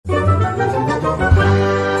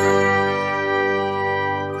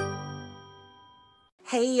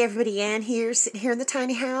Hey everybody, Ann here, sitting here in the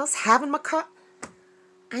tiny house, having my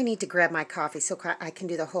I need to grab my coffee so I can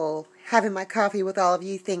do the whole having my coffee with all of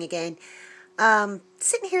you thing again.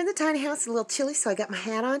 Sitting here in the tiny house, a little chilly, so I got my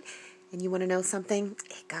hat on. And you want to know something?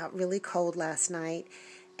 It got really cold last night.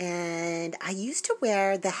 And I used to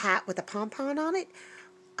wear the hat with a pom-pom on it.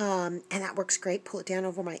 And that works great. Pull it down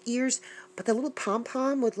over my ears. But the little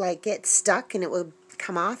pom-pom would like get stuck and it would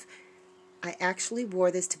come off. I actually wore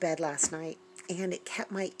this to bed last night. And it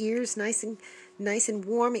kept my ears nice and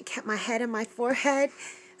warm. It kept my head and my forehead.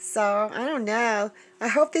 So, I don't know. I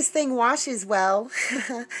hope this thing washes well.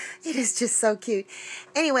 It is just so cute.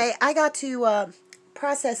 Anyway, I got to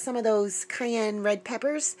process some of those cayenne red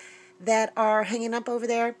peppers that are hanging up over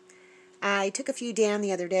there. I took a few down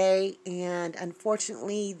the other day, and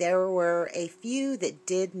unfortunately, there were a few that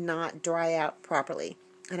did not dry out properly.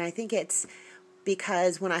 And I think it's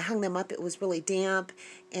because when I hung them up, it was really damp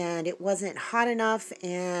and it wasn't hot enough,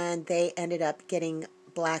 and they ended up getting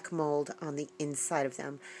black mold on the inside of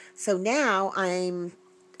them. So now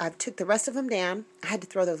I've took the rest of them down. I had to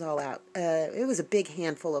throw those all out. It was a big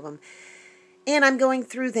handful of them. And I'm going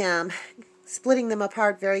through them, splitting them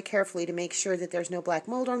apart very carefully to make sure that there's no black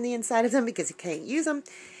mold on the inside of them because you can't use them.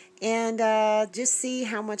 And just see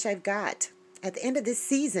how much I've got. At the end of this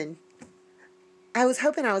season, I was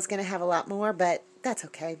hoping I was going to have a lot more, but that's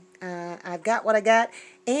okay. I've got what I got.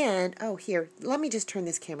 And, oh, here, let me just turn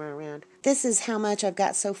this camera around. This is how much I've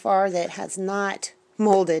got so far that has not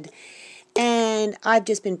molded. And I've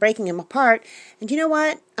just been breaking them apart. And you know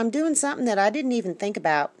what? I'm doing something that I didn't even think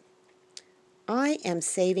about. I am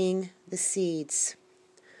saving the seeds.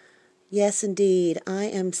 Yes, indeed. I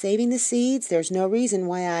am saving the seeds. There's no reason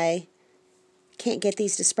why I can't get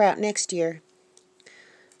these to sprout next year.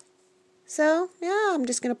 So, yeah, I'm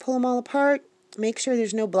just going to pull them all apart. Make sure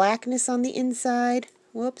there's no blackness on the inside.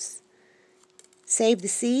 Whoops. Save the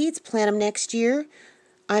seeds. Plant them next year.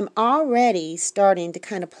 I'm already starting to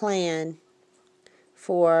kind of plan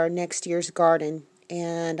for next year's garden.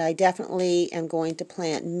 And I definitely am going to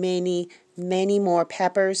plant many, many more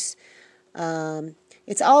peppers.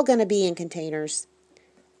 It's all going to be in containers.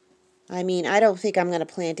 I mean, I don't think I'm going to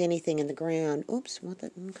plant anything in the ground. Oops.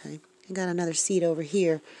 Okay. I got another seed over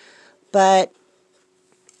here. But,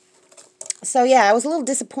 so yeah, I was a little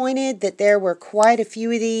disappointed that there were quite a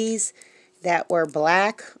few of these that were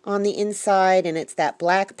black on the inside, and it's that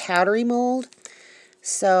black powdery mold.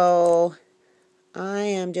 So, I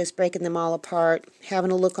am just breaking them all apart,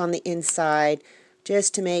 having a look on the inside,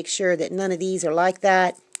 just to make sure that none of these are like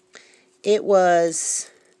that. It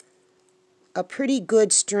was a pretty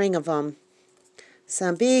good string of them,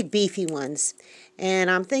 some big beefy ones,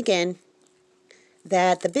 and I'm thinking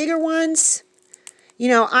that the bigger ones, you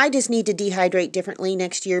know, I just need to dehydrate differently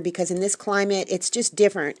next year because in this climate, it's just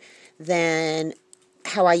different than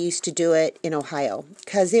how I used to do it in Ohio.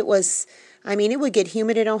 Because it was, I mean, it would get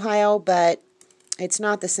humid in Ohio, but it's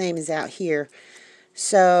not the same as out here.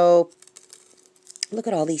 So, look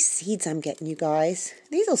at all these seeds I'm getting, you guys.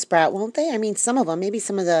 These will sprout, won't they? I mean, some of them. Maybe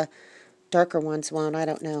some of the darker ones won't. I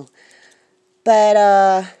don't know.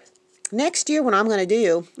 But, next year what I'm going to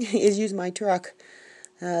do is use my truck.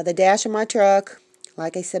 The dash of my truck,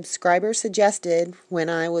 like a subscriber suggested when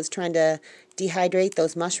I was trying to dehydrate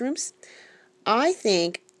those mushrooms. I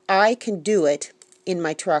think I can do it in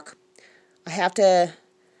my truck. I have to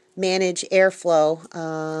manage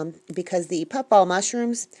airflow because the puffball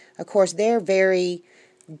mushrooms, of course, they're very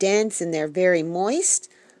dense and they're very moist.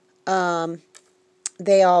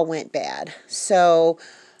 They all went bad. So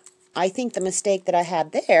I think the mistake that I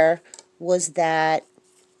had there was that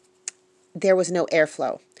there was no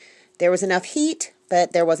airflow. There was enough heat,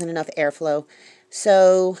 but there wasn't enough airflow.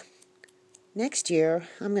 So next year,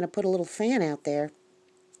 I'm going to put a little fan out there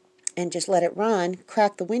and just let it run,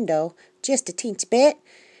 crack the window just a teensy bit,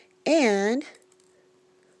 and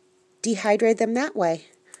dehydrate them that way.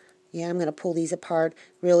 Yeah, I'm going to pull these apart.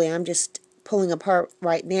 Really, I'm just pulling apart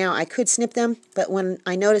right now. I could snip them, but when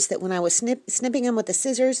I noticed that when I was snipping them with the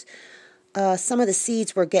scissors, some of the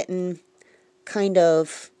seeds were getting kind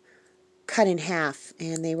of cut in half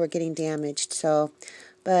and they were getting damaged. So,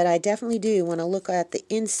 but I definitely do want to look at the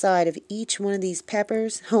inside of each one of these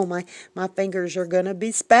peppers. Oh, my fingers are going to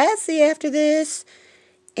be spicy after this.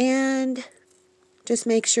 And just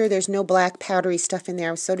make sure there's no black powdery stuff in there.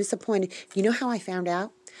 I was so disappointed. You know how I found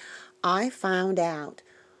out? I found out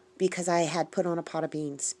because I had put on a pot of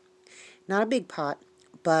beans. Not a big pot,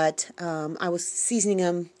 but I was seasoning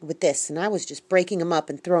them with this, and I was just breaking them up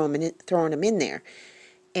and throwing them in there.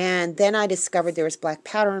 And then I discovered there was black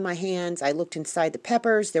powder in my hands. I looked inside the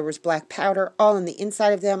peppers. There was black powder all on the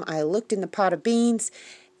inside of them. I looked in the pot of beans,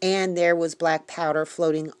 and there was black powder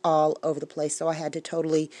floating all over the place. So I had to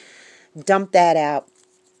totally dump that out.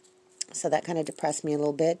 So that kind of depressed me a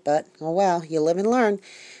little bit, but oh well, you live and learn.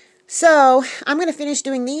 So I'm going to finish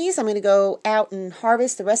doing these. I'm going to go out and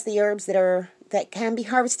harvest the rest of the herbs that can be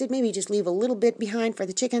harvested. Maybe just leave a little bit behind for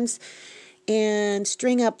the chickens and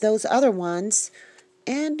string up those other ones.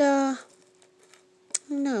 And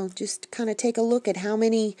no, just kind of take a look at how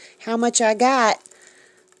much I got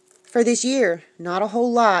for this year. Not a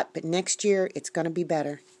whole lot, but next year it's going to be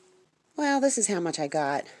better. Well, this is how much I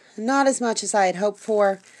got. Not as much as I had hoped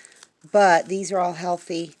for, but these are all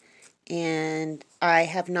healthy, and I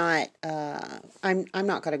have not. I'm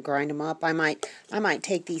not going to grind them up. I might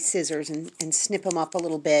take these scissors and snip them up a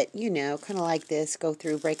little bit. You know, kind of like this. Go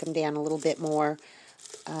through, break them down a little bit more.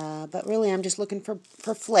 But really, I'm just looking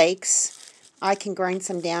for flakes. I can grind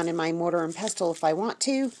some down in my mortar and pestle if I want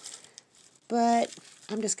to, but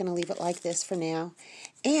I'm just going to leave it like this for now.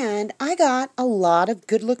 And I got a lot of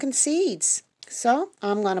good-looking seeds. So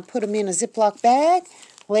I'm going to put them in a Ziploc bag,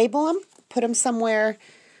 label them, put them somewhere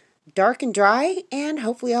dark and dry, and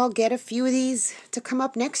hopefully I'll get a few of these to come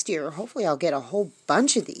up next year. Hopefully I'll get a whole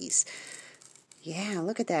bunch of these. Yeah,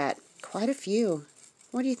 look at that. Quite a few.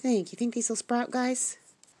 What do you think? You think these will sprout, guys?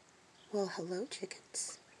 Well, hello,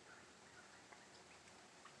 chickens.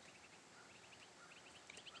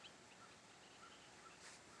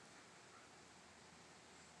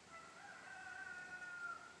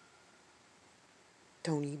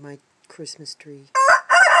 Don't eat my Christmas tree.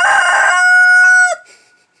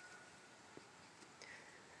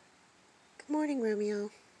 Good morning, Romeo.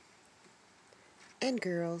 And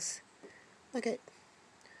girls. Look at...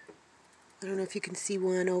 I don't know if you can see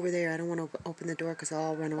one over there. I don't want to open the door because they'll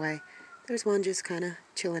all run away. There's one just kind of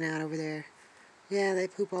chilling out over there. Yeah, they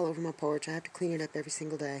poop all over my porch. I have to clean it up every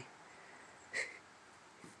single day.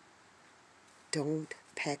 Don't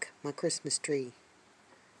peck my Christmas tree.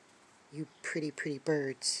 You pretty, pretty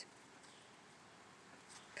birds.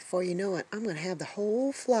 Before you know it, I'm going to have the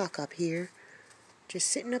whole flock up here, just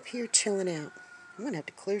sitting up here chilling out. I'm going to have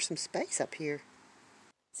to clear some space up here.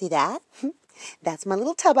 See that? That's my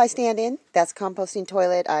little tub I stand in. That's a composting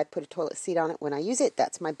toilet. I put a toilet seat on it when I use it.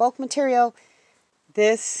 That's my bulk material.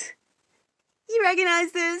 This, you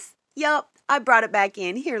recognize this? Yup, I brought it back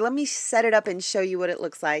in. Here, let me set it up and show you what it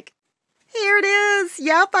looks like. Here it is.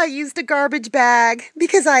 Yep, I used a garbage bag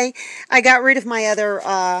because I got rid of my other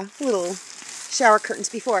little shower curtains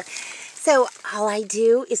before. So all I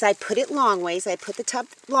do is I put it long ways. I put the tub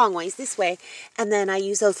long ways this way, and then I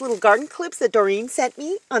use those little garden clips that Doreen sent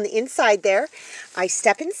me on the inside there. I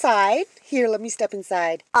step inside. Here, let me step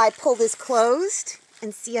inside. I pull this closed,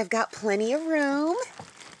 and see, I've got plenty of room,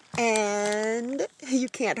 and you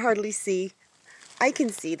can't hardly see. I can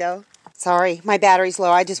see, though. Sorry, my battery's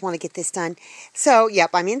low. I just want to get this done. So,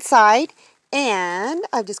 yep, I'm inside, and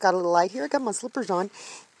I've just got a little light here. I got my slippers on,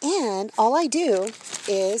 and all I do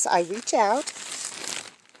is I reach out,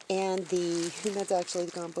 and that's actually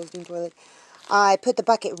the composting toilet. I put the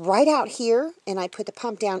bucket right out here, and I put the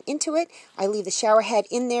pump down into it. I leave the shower head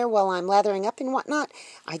in there while I'm lathering up and whatnot.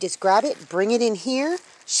 I just grab it, bring it in here,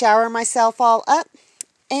 shower myself all up,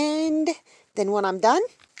 and then when I'm done,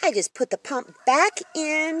 I just put the pump back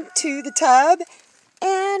into the tub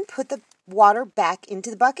and put the water back into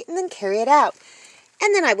the bucket and then carry it out.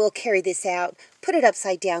 And then I will carry this out, put it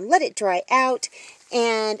upside down, let it dry out,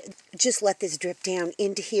 and just let this drip down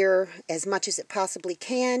into here as much as it possibly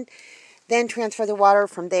can. Then transfer the water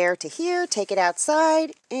from there to here, take it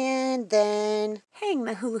outside, and then hang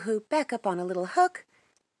the hula hoop back up on a little hook,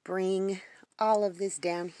 bring all of this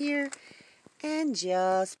down here, and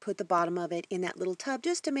just put the bottom of it in that little tub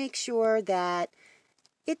just to make sure that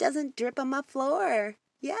it doesn't drip on my floor.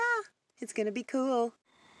 Yeah, it's going to be cool.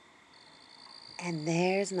 And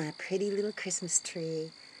there's my pretty little Christmas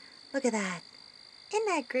tree. Look at that. Isn't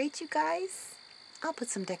that great, you guys? I'll put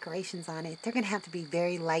some decorations on it. They're going to have to be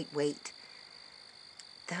very lightweight.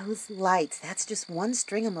 Those lights, that's just one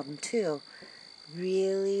string of them too.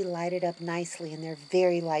 Really light it up nicely, and they're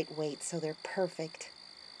very lightweight, so they're perfect.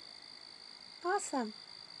 Awesome.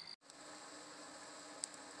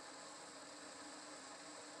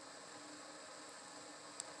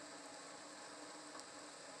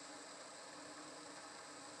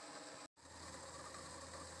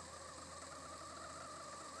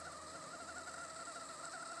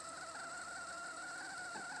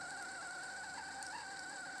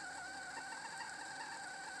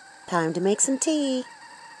 Time to make some tea.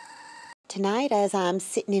 Tonight, as I'm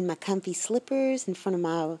sitting in my comfy slippers in front of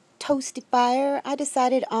my toasty fire, I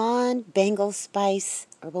decided on Bengal Spice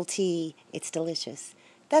herbal tea. It's delicious.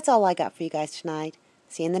 That's all I got for you guys tonight.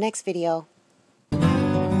 See you in the next video.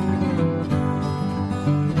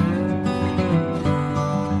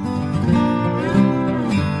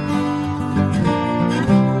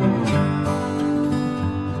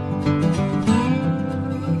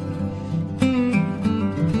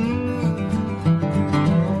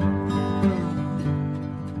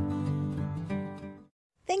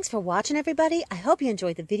 Thanks for watching, everybody. I hope you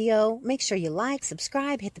enjoyed the video. Make sure you like,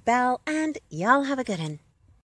 subscribe, hit the bell, and y'all have a good one.